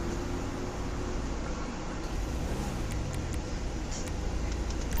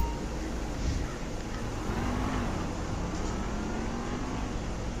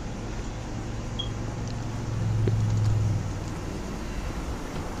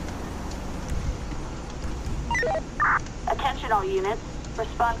 Attention all units.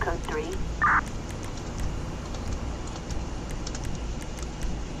 Respond code 3.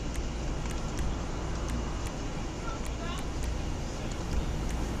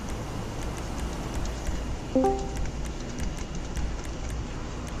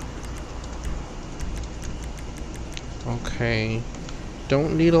 Okay.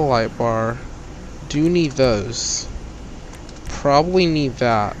 Don't need a light bar. Do need those. Probably need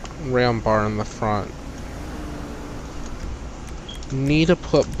that ram bar in the front. Need to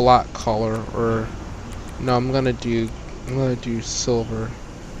put black color, or no, I'm gonna do silver.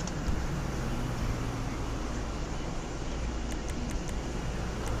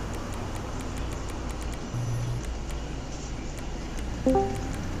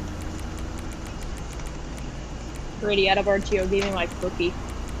 Brady, out of RTO, give me my cookie.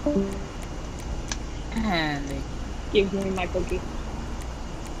 And Give me my cookie.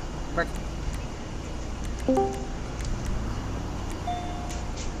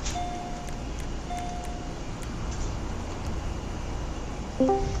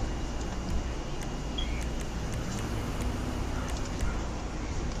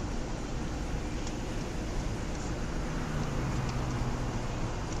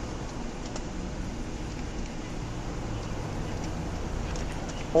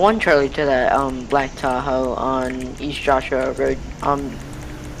 One Charlie to that black Tahoe on East Joshua Road.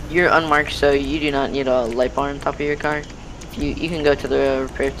 You're unmarked, so you do not need a light bar on top of your car. You can go to the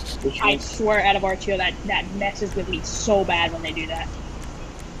repair station. I swear, out of RTO, that messes with me so bad when they do that.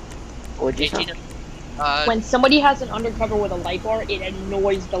 What'd you say? When somebody has an undercover with a light bar, it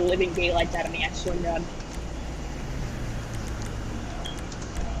annoys the living daylights out of me. I swear to God.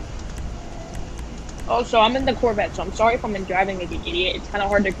 Also, I'm in the Corvette, so I'm sorry if I'm driving like an idiot. It's kind of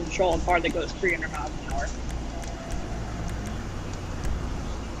hard to control a car that goes 300 miles an hour.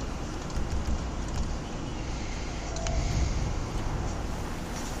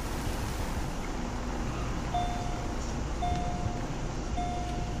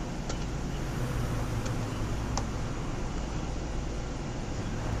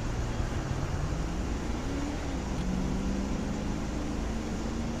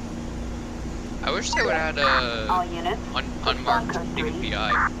 I wish they would have had All units. unmarked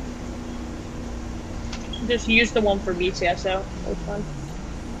API. Just use the one for BCSO. That's fine.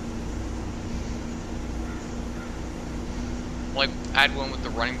 Like, add one with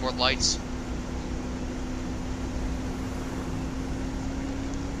the running board lights.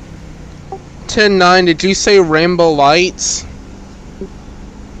 $10.9, did you say rainbow lights?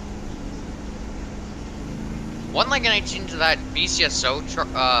 One like an 18 to that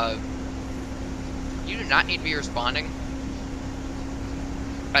BCSO, you do not need to be responding.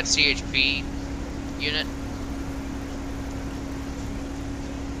 That CHP unit.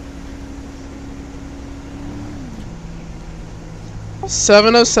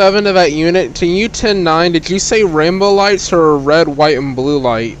 $707 to that unit. To you, 10.9, did you say rainbow lights or red, white, and blue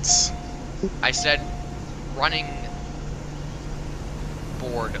lights? I said running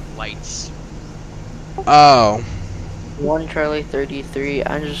board lights. Oh. One Charlie 33.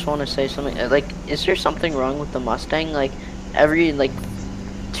 I just want to say something. Like, is there something wrong with the Mustang? Like, every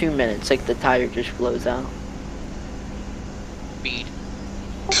 2 minutes, like the tire just blows out. Speed.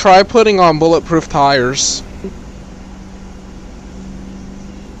 Try putting on bulletproof tires.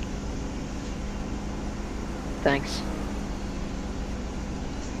 Thanks.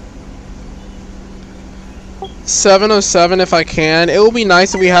 707 if I can. It would be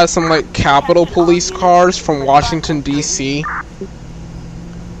nice if we had some Capitol Police cars from Washington DC.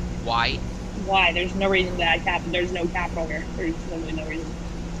 Why? Why? There's no reason to add there's no capital here. There's literally no reason.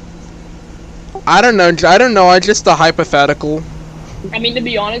 I don't know. I just a hypothetical. I mean, to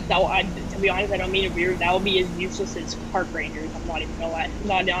be honest, I don't mean to be rude. That would be as useless as park rangers. I'm not even gonna lie.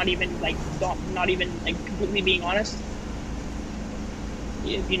 Not even completely being honest.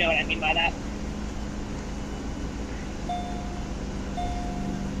 If you know what I mean by that.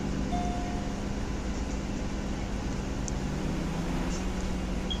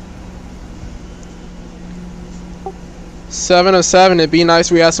 $707, it'd be nice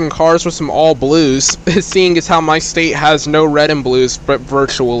if we had some cars with some all blues, seeing as how my state has no red and blues, but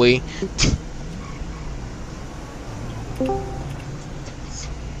virtually.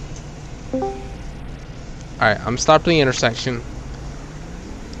 Alright, I'm stopped at the intersection.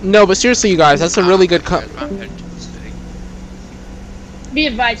 No, but seriously, you guys, that's a really good Be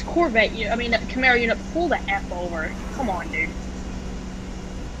advised, Corvette, Camaro unit, pull the F over. Come on, dude.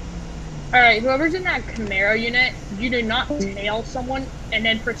 Alright, whoever's in that Camaro unit, you do not tail someone and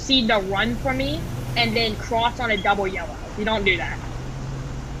then proceed to run from me and then cross on a double yellow. You don't do that.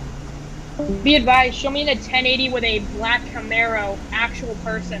 Be advised, show me in a 1080 with a black Camaro, actual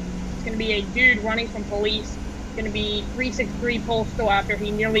person. It's gonna be a dude running from police. It's gonna be 363 postal after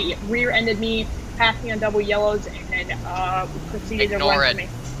he nearly rear-ended me, passed me on double yellows, and then proceeded to run from me.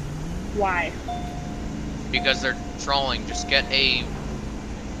 Why? Because they're trolling. Just get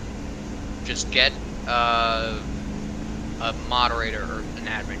a moderator or an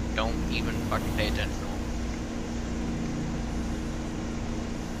admin. Don't even fucking pay attention to them.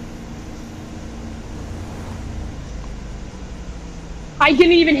 I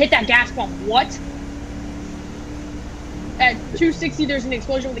didn't even hit that gas pump. What? At 260, there's an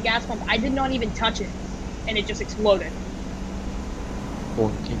explosion with the gas pump. I did not even touch it, and it just exploded.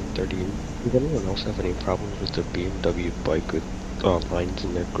 1438. Did anyone else have any problems with the BMW bike with lines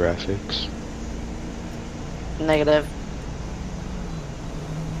in their graphics? Negative.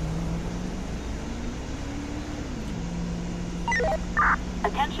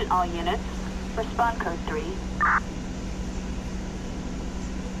 Attention all units. Respond code 3.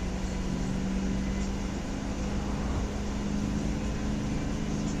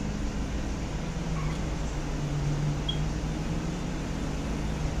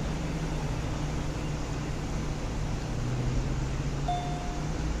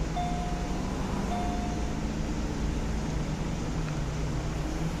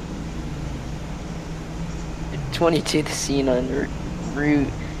 To the scene on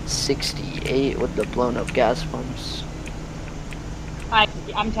Route 68 with the blown up gas pumps.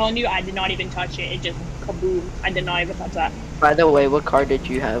 I'm telling you, I did not even touch it. It just kaboom. I did not even touch that. By the way, what car did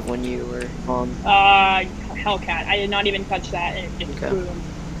you have when you were on? Hellcat. I did not even touch that, and it just boom.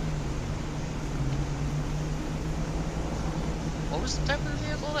 What was the type of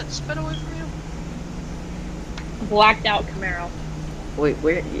vehicle that sped away from you? Blacked out Camaro. Wait,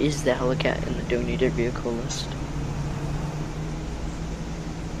 where is the Hellcat in the donated vehicle list?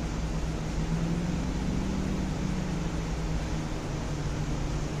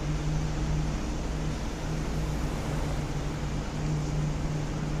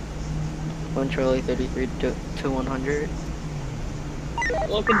 Charlie 33 to 100.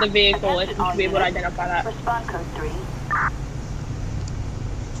 Look at the vehicle. It should be able to identify that. Respond code 3.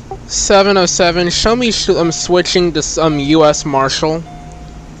 707. Show me I'm switching to some U.S. Marshal.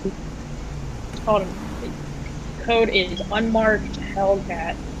 Hold on. Code is unmarked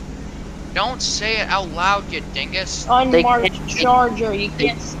Hellcat. Don't say it out loud, you dingus. Unmarked Charger. You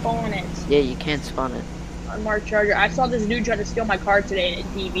can't spawn it. Yeah, you can't spawn it. Unmarked Charger. I saw this dude try to steal my car today and it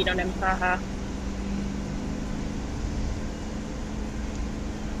DV'd on him. Haha.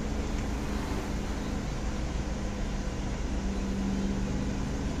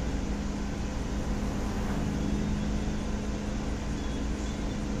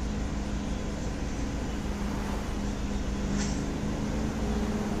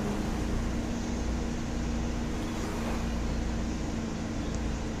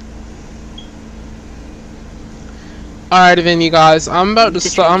 Alright then, you guys, I'm about to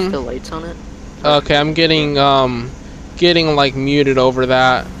start. The lights on it? Okay, I'm getting like muted over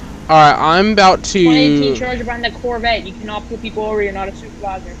that. Alright, I'm about to 118 Charger behind the Corvette. You cannot pull people over, you're not a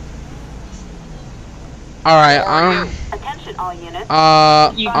supervisor. Alright, Attention all units.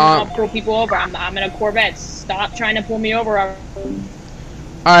 You cannot pull people over. I'm in a Corvette. Stop trying to pull me over. Alright,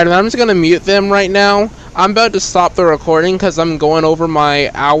 I'm just gonna mute them right now. I'm about to stop the recording because I'm going over my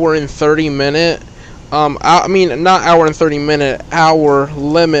hour and 30 minute I mean, not hour and 30 minute, hour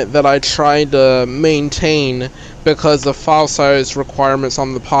limit that I tried to maintain because of file size requirements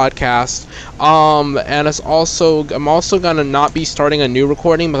on the podcast. And it's also, I'm also gonna not be starting a new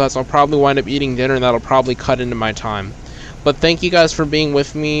recording because I'll probably wind up eating dinner and that'll probably cut into my time. But thank you guys for being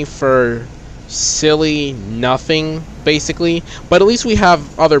with me for silly nothing, basically. But at least we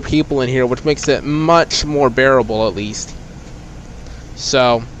have other people in here, which makes it much more bearable, at least.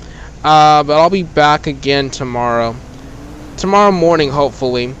 So, but I'll be back again tomorrow. Tomorrow morning,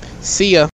 hopefully. See ya.